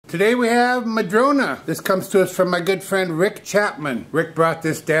Today we have Madrona. This comes to us from my good friend Rick Chapman. Rick brought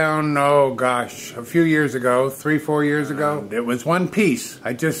this down, oh gosh, a few years ago, 3-4 years ago. It was one piece.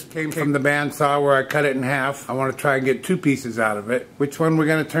 I just came from the bandsaw where I cut it in half. I want to try and get 2 pieces out of it. Which one we're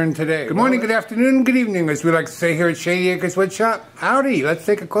going to turn today? Good morning, good afternoon, good evening, as we like to say here at Shady Acres Woodshop. Howdy, let's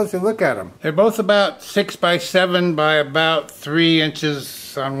take a closer look at them. They're both about 6 by 7 by about 3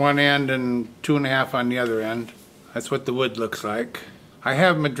 inches on one end and 2.5 on the other end. That's what the wood looks like. I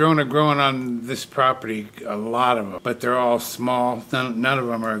have Madrona growing on this property, a lot of them, but they're all small. None of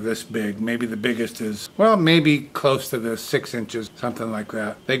them are this big. Maybe the biggest is, well, maybe close to the 6 inches, something like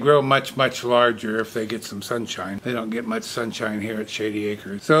that. They grow much, much larger if they get some sunshine. They don't get much sunshine here at Shady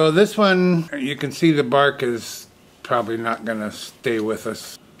Acres. So this one, you can see the bark is probably not gonna stay with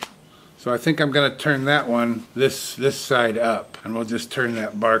us. So I think I'm gonna turn that one, this side up, and we'll just turn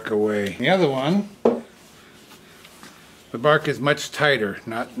that bark away. The other one, the bark is much tighter,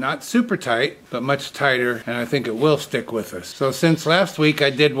 not super tight, but much tighter, and I think it will stick with us. So since last week I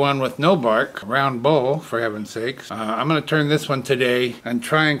did one with no bark, round bowl, for heaven's sakes, I'm going to turn this one today and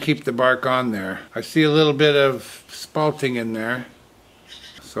try and keep the bark on there. I see a little bit of spalting in there,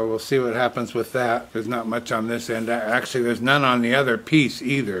 so we'll see what happens with that. There's not much on this end. Actually, there's none on the other piece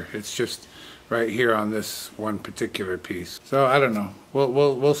either. It's just right here on this one particular piece. So I don't know.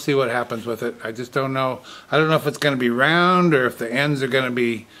 We'll see what happens with it. I just don't know. I don't know if it's going to be round or if the ends are going to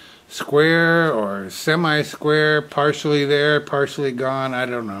be square or semi-square, partially there, partially gone. I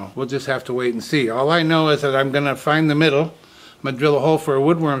don't know. We'll just have to wait and see. All I know is that I'm going to find the middle. I'm going to drill a hole for a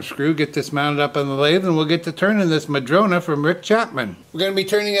woodworm screw, get this mounted up on the lathe, and we'll get to turning this Madrona from Rick Chapman. We're going to be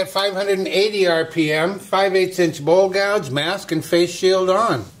turning at 580 RPM, 5/8 inch bowl gouge, mask, and face shield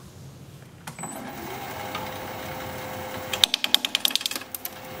on.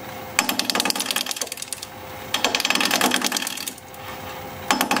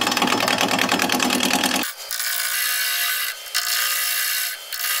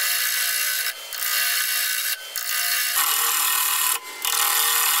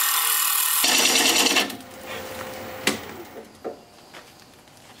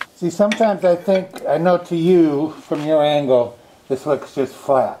 See, sometimes I know to you, from your angle, this looks just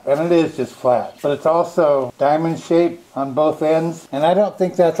flat. And it is just flat. But it's also diamond shaped on both ends. And I don't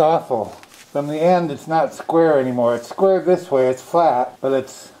think that's awful. From the end, it's not square anymore. It's square this way, it's flat, but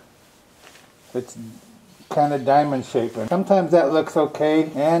it's kind of diamond shaped. And sometimes that looks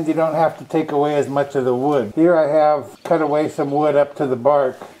okay, and you don't have to take away as much of the wood. Here I have cut away some wood up to the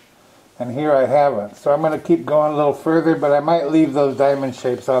bark, and here I haven't. So I'm going to keep going a little further, but I might leave those diamond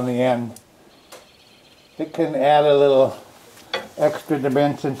shapes on the end. It can add a little extra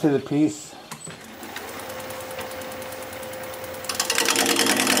dimension to the piece.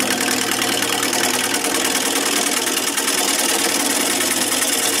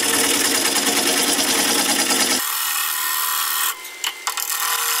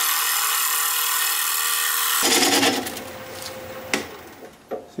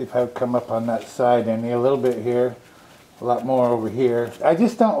 See if I come up on that side any a little bit here, a lot more over here. I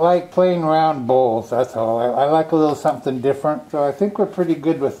just don't like plain round bowls, that's all. I like a little something different, so I think we're pretty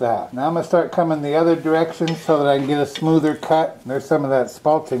good with that. Now I'm going to start coming the other direction so that I can get a smoother cut. There's some of that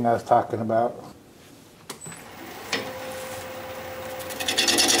spalting I was talking about.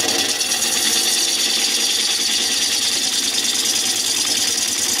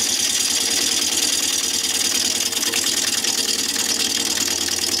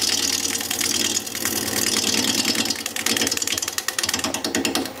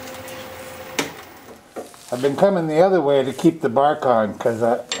 I've been coming the other way to keep the bark on because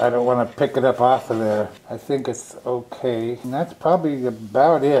I don't want to pick it up off of there. I think it's okay. And that's probably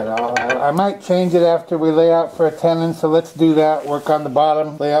about it. I might change it after we lay out for a tenon, so let's do that. Work on the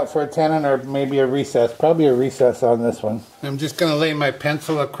bottom, lay out for a tenon, or maybe a recess. Probably a recess on this one. I'm just going to lay my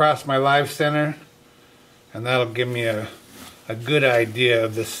pencil across my live center, and that'll give me a good idea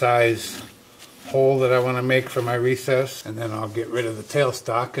of the size hole that I want to make for my recess. And then I'll get rid of the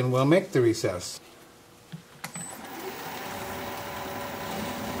tailstock and we'll make the recess.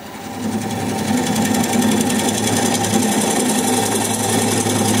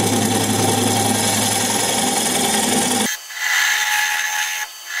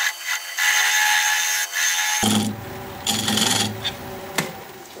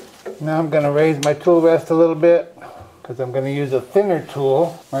 Now I'm going to raise my tool rest a little bit because I'm going to use a thinner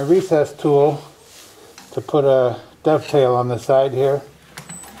tool, my recess tool, to put a dovetail on the side here.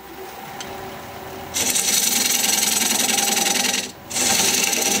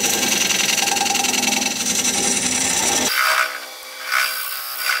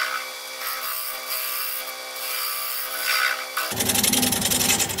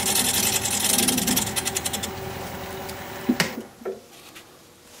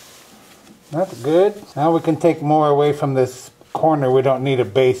 That's good. Now we can take more away from this corner. We don't need a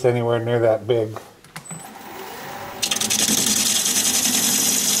base anywhere near that big.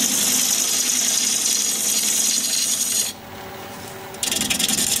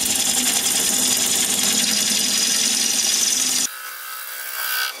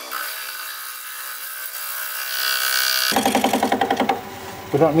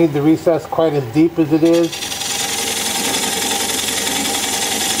 We don't need the recess quite as deep as it is.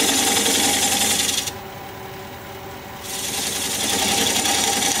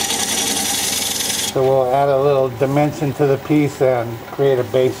 So we'll add a little dimension to the piece and create a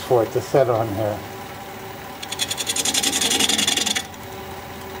base for it to set on here.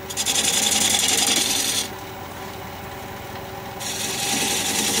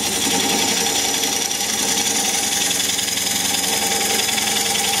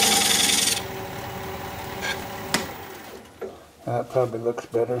 That probably looks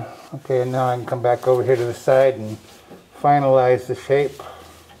better. Okay, and now I can come back over here to the side and finalize the shape.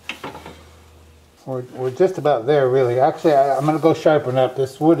 We're just about there, really. Actually, I'm going to go sharpen up.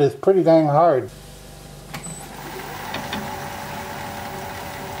 This wood is pretty dang hard.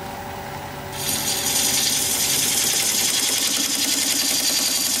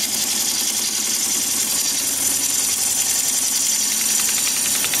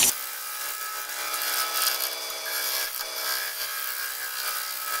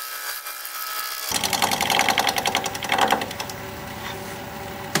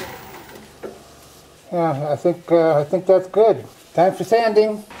 Yeah, I think that's good. Time for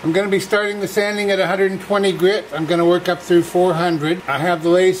sanding. I'm going to be starting the sanding at 120 grit. I'm going to work up through 400. I have the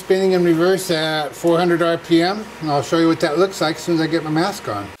lathe spinning in reverse at 400 RPM, and I'll show you what that looks like as soon as I get my mask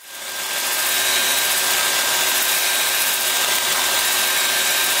on.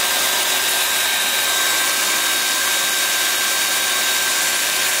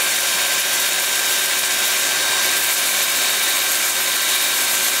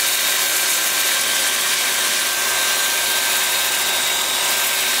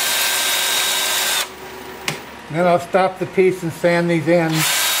 Then I'll stop the piece and sand these in.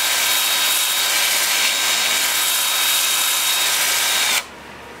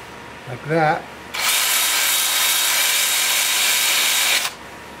 Like that.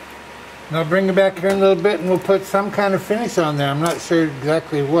 And I'll bring it back here in a little bit and we'll put some kind of finish on there. I'm not sure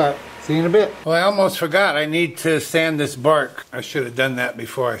exactly what. See you in a bit. Well, I almost forgot. I need to sand this bark. I should have done that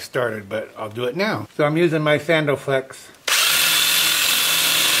before I started, but I'll do it now. So I'm using my Sandoflex.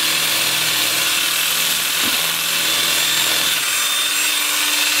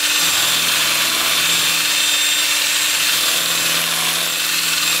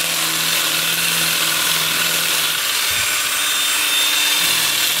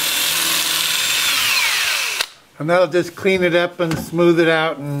 And that'll just clean it up and smooth it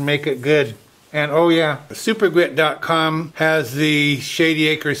out and make it good. And oh yeah, supergrit.com has the Shady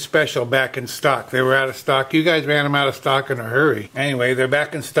Acres special back in stock. They were out of stock. You guys ran them out of stock in a hurry. Anyway, they're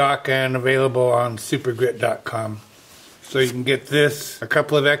back in stock and available on supergrit.com. So you can get this, a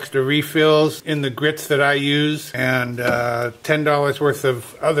couple of extra refills in the grits that I use, and $10 worth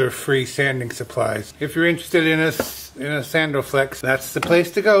of other free sanding supplies. If you're interested in a Sandoflex, that's the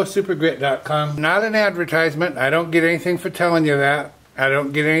place to go, supergrit.com. Not an advertisement. I don't get anything for telling you that. I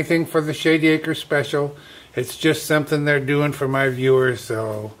don't get anything for the Shady Acres special. It's just something they're doing for my viewers,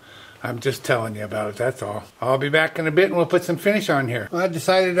 so I'm just telling you about it, that's all. I'll be back in a bit and we'll put some finish on here. Well, I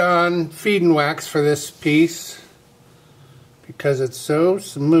decided on feed and wax for this piece because it's so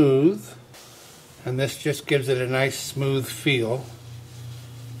smooth, and this just gives it a nice smooth feel.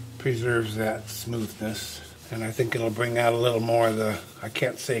 Preserves that smoothness. And I think it'll bring out a little more of the, I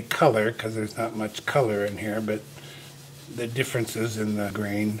can't say color because there's not much color in here, but the differences in the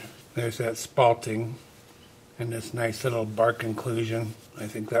grain. There's that spalting and this nice little bark inclusion. I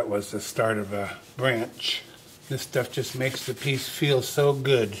think that was the start of a branch. This stuff just makes the piece feel so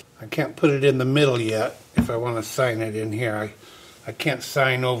good. I can't put it in the middle yet if I want to sign it in here. I can't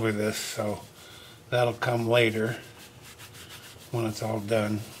sign over this, so that'll come later when it's all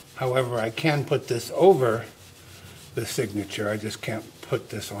done. However, I can put this over the signature. I just can't put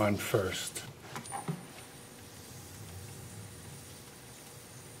this on first.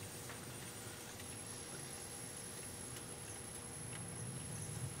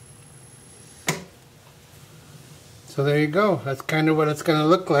 So there you go. That's kind of what it's going to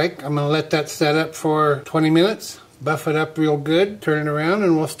look like. I'm going to let that set up for 20 minutes, buff it up real good, turn it around,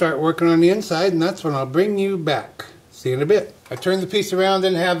 and we'll start working on the inside, and that's when I'll bring you back. See you in a bit. I turned the piece around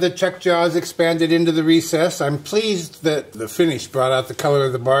and have the chuck jaws expanded into the recess. I'm pleased that the finish brought out the color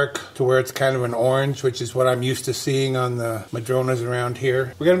of the bark to where it's kind of an orange, which is what I'm used to seeing on the Madronas around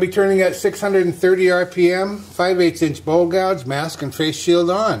here. We're going to be turning at 630 RPM, 5/8 inch bowl gouge, mask and face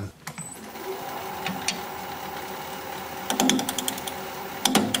shield on.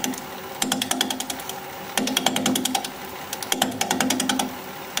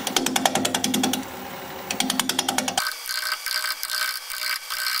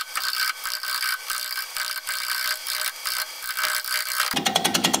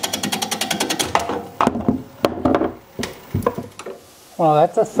 Well,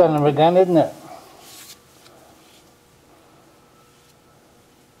 that's a son of a gun, isn't it?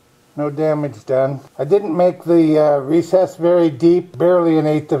 No damage done. I didn't make the recess very deep, barely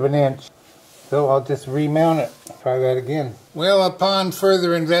 1/8 of an inch. So I'll just remount it. Try that again. Well, upon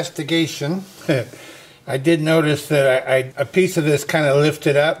further investigation, I did notice that a piece of this kind of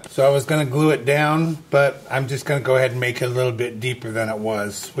lifted up, so I was going to glue it down, but I'm just going to go ahead and make it a little bit deeper than it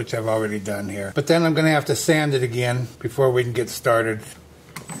was, which I've already done here. But then I'm going to have to sand it again before we can get started.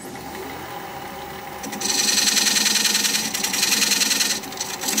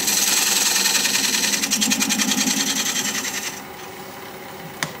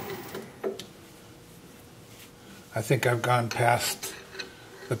 I think I've gone past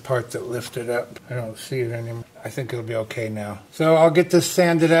the part that lifted up. I don't see it anymore. I think it'll be okay now. So I'll get this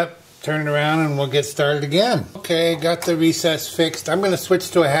sanded up, turn it around, and we'll get started again. Okay, got the recess fixed. I'm going to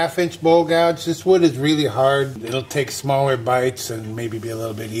switch to a 1/2 inch bowl gouge. This wood is really hard. It'll take smaller bites and maybe be a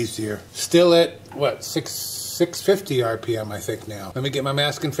little bit easier. Still at, what, 650 RPM I think now. Let me get my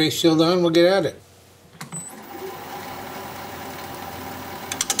mask and face shield on, we'll get at it.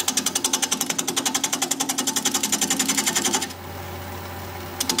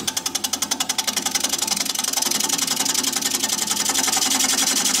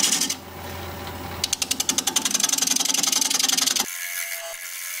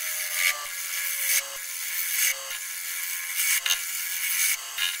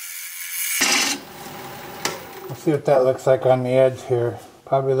 Let's see what that looks like on the edge here.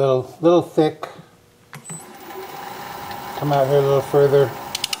 Probably a little thick. Come out here a little further.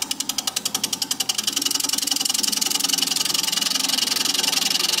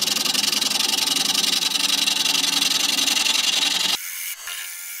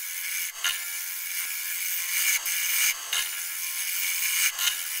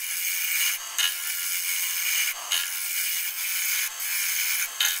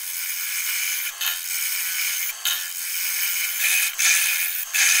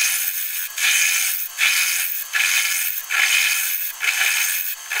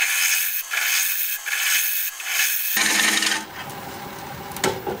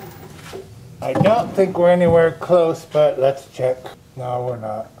 I don't think we're anywhere close, but let's check. No, we're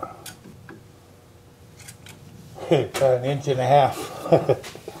not. About 1.5 inches.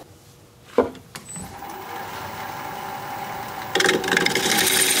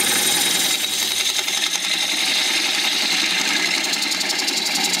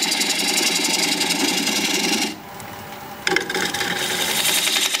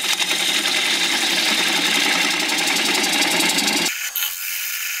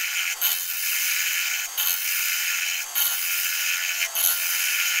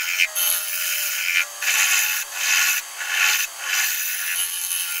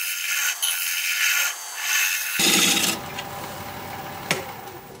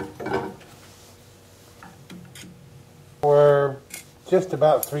 We're just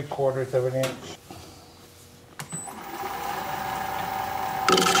about 3/4 of an inch.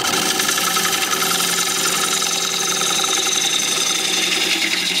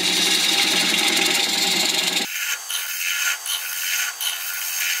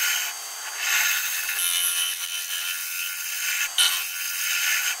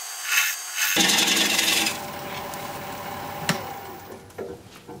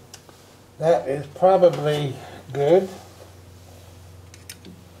 That is probably good.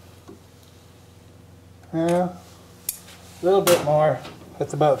 Yeah, a little bit more.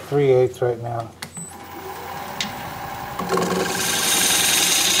 That's about 3/8 right now.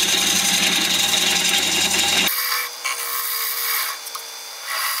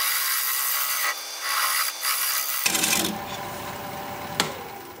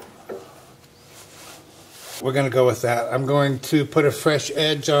 We're going to go with that. I'm going to put a fresh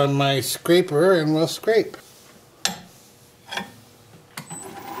edge on my scraper and we'll scrape.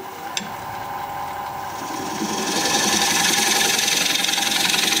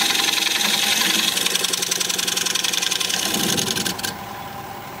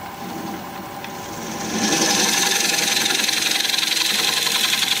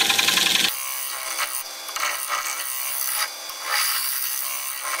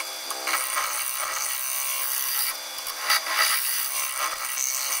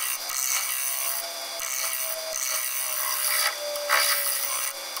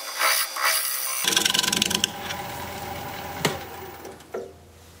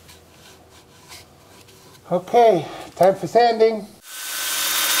 Okay, time for sanding.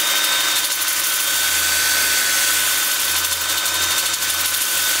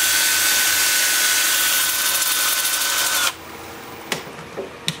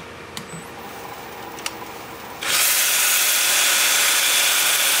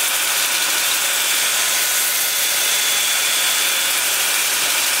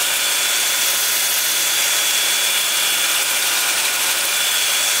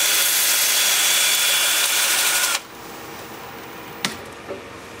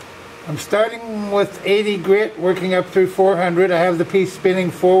 I'm starting with 80 grit, working up through 400. I have the piece spinning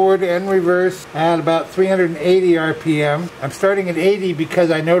forward and reverse at about 380 RPM. I'm starting at 80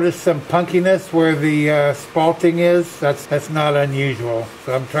 because I noticed some punkiness where the spalting is. That's not unusual,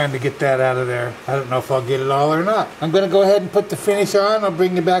 so I'm trying to get that out of there. I don't know if I'll get it all or not. I'm going to go ahead and put the finish on. I'll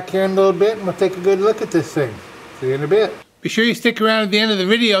bring you back here in a little bit and we'll take a good look at this thing. See you in a bit. Be sure you stick around at the end of the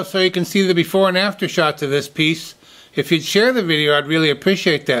video so you can see the before and after shots of this piece. If you'd share the video, I'd really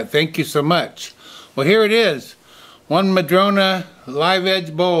appreciate that. Thank you so much. Well, here it is. One Madrona live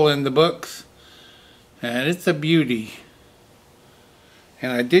edge bowl in the books. And it's a beauty.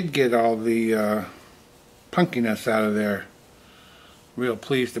 And I did get all the punkiness out of there. Real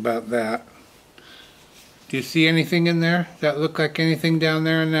pleased about that. Do you see anything in there? Does that look like anything down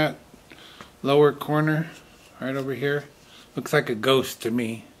there in that lower corner? Right over here? Looks like a ghost to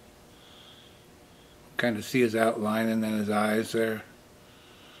me. Kind of see his outline and then his eyes there.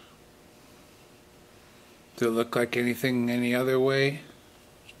 Does it look like anything any other way?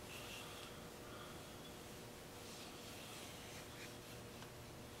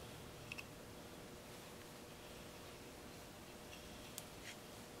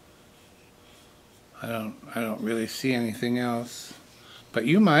 I don't really see anything else. But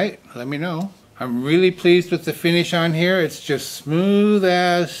you might. Let me know. I'm really pleased with the finish on here. It's just smooth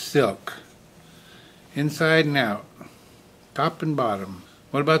as silk. Inside and out. Top and bottom.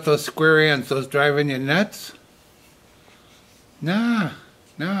 What about those square ends? Those driving you nuts? Nah,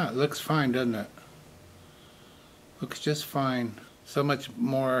 it looks fine, doesn't it? Looks just fine. So much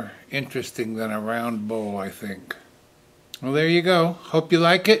more interesting than a round bowl, I think. Well, there you go. Hope you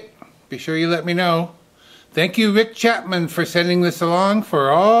like it. Be sure you let me know. Thank you, Rick Chapman, for sending this along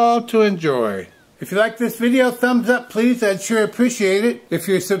for all to enjoy. If you like this video, thumbs up please, I'd sure appreciate it. If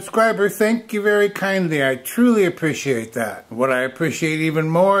you're a subscriber, thank you very kindly, I truly appreciate that. What I appreciate even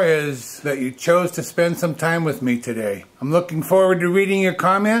more is that you chose to spend some time with me today. I'm looking forward to reading your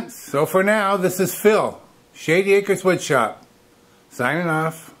comments. So for now, this is Phil, Shady Acres Woodshop, signing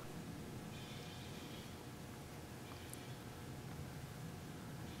off.